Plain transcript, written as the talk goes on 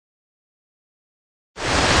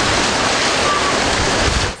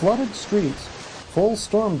flooded streets, full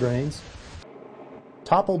storm drains,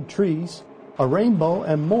 toppled trees, a rainbow,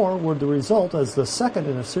 and more were the result as the second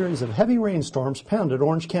in a series of heavy rainstorms pounded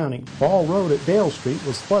Orange County. Ball Road at Dale Street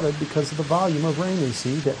was flooded because of the volume of rain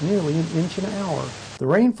received at nearly an inch an hour. The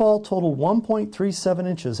rainfall totaled 1.37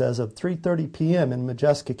 inches as of 3:30 p.m. in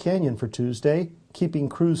Majeska Canyon for Tuesday, keeping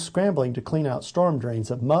crews scrambling to clean out storm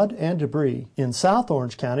drains of mud and debris. In South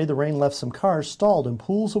Orange County, the rain left some cars stalled in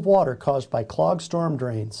pools of water caused by clogged storm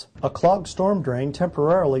drains. A clogged storm drain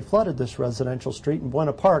temporarily flooded this residential street in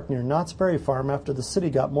Buena Park near Knott's Berry Farm after the city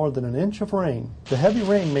got more than an inch of rain. The heavy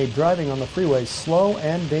rain made driving on the freeway slow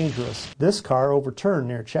and dangerous. This car overturned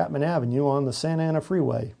near Chapman Avenue on the Santa Ana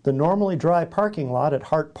Freeway. The normally dry parking lot at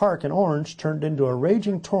Hart Park in Orange turned into a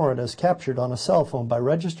raging torrent as captured on a cell phone by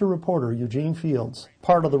registered reporter Eugene Fields.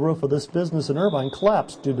 Part of the roof of this business in Irvine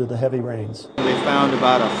collapsed due to the heavy rains. They found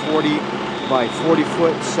about a 40 by 40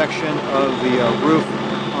 foot section of the roof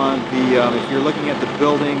on the, if you're looking at the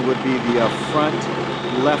building, would be the front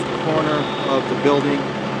left corner of the building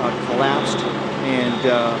collapsed, and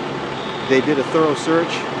they did a thorough search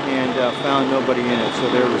and found nobody in it. So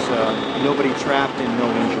there was nobody trapped and no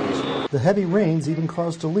injuries. The heavy rains even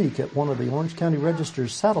caused a leak at one of the Orange County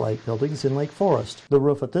Register's satellite buildings in Lake Forest. The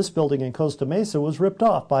roof at this building in Costa Mesa was ripped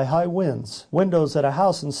off by high winds. Windows at a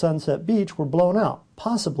house in Sunset Beach were blown out,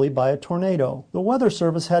 possibly by a tornado. The Weather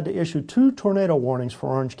Service had to issue 2 tornado warnings for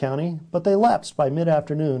Orange County, but they lapsed by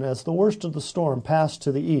mid-afternoon as the worst of the storm passed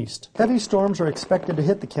to the east. Heavy storms are expected to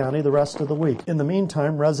hit the county the rest of the week. In the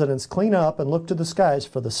meantime, residents clean up and look to the skies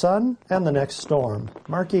for the sun and the next storm.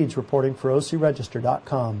 Mark Eades reporting for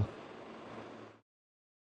OCRegister.com.